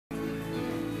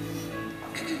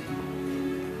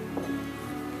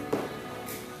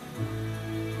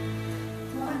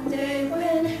One day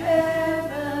when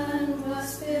heaven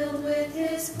was filled with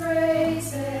his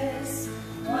praises,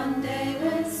 one day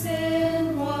when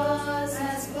sin was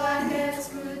as black as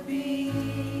could be,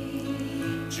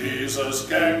 Jesus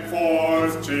came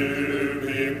forth to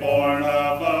be born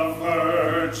of a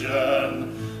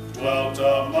virgin, dwelt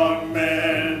among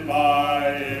men, my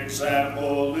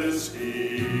example is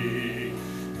he.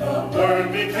 The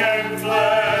Word became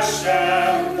flesh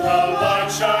and the light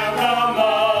shined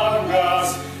among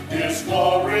us, his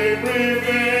glory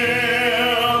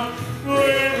revealed.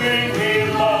 Living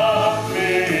he loved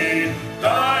me,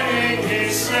 dying he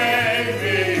saved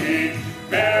me,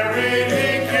 buried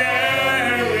he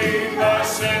carried my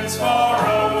sins far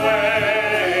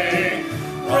away,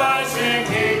 rising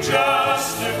he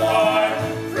justified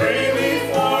freely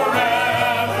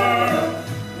forever.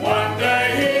 One day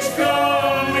he's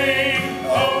coming,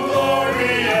 oh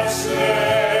glorious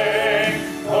day,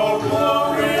 oh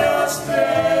glorious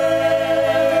day.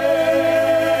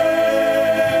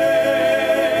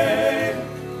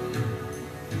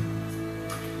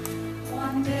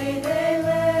 one day they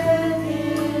led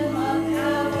him up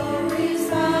Calvary's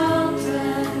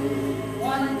mountain,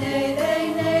 one day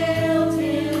they nailed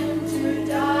him to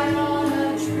die on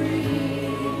a tree.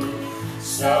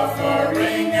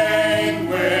 Suffering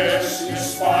anguish,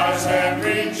 despised and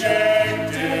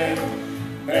rejected,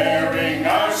 bearing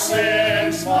our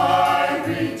sins, my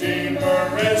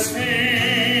Redeemer is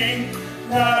he.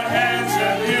 The hands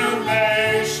of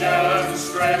humiliation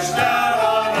stretched out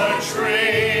on a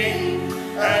tree,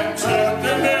 and took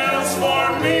the nails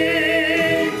for me.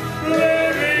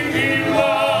 Living he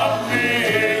loved me,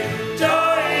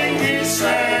 dying he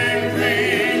saved me,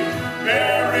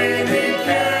 buried he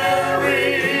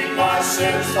carried my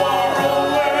sins far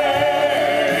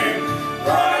away,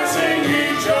 rising he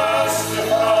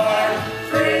justified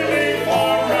freely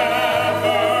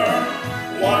forever.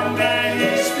 One day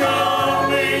he's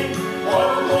coming,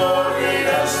 oh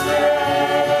glorious day,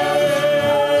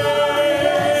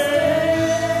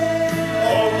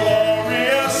 oh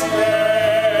glorious day,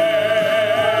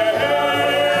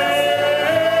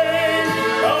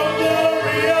 oh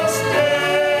glorious day.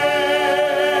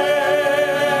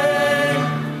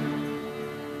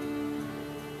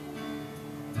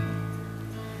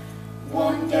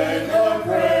 One day the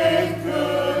grave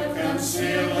could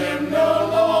conceal him no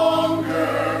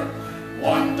longer.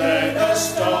 One day the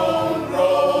stone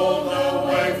rolled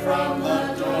away from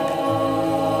the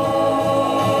door.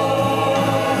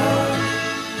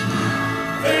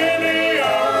 Then he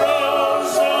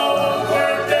arose over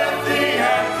death he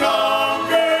had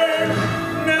conquered.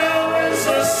 Now is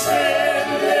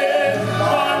ascended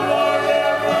onward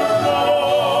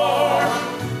evermore.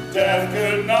 Death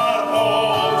could not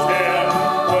hold him,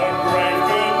 the grave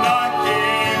could not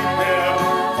keep him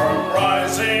from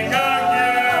rising again.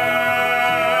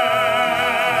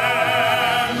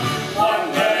 One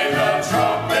day the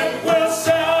trumpet will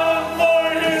sound for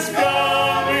his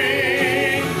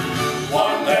coming.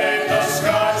 One day the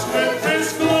skies with his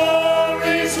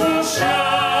glories will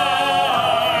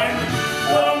shine.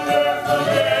 Wonderful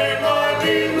day, my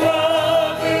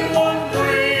beloved one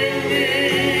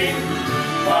bringing.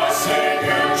 My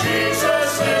Savior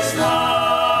Jesus is mine.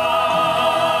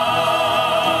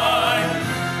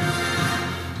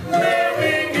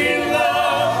 Living he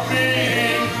loved me,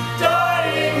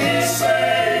 dying he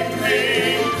saved me,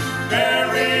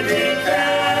 buried he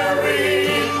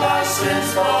carried my sins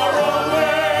far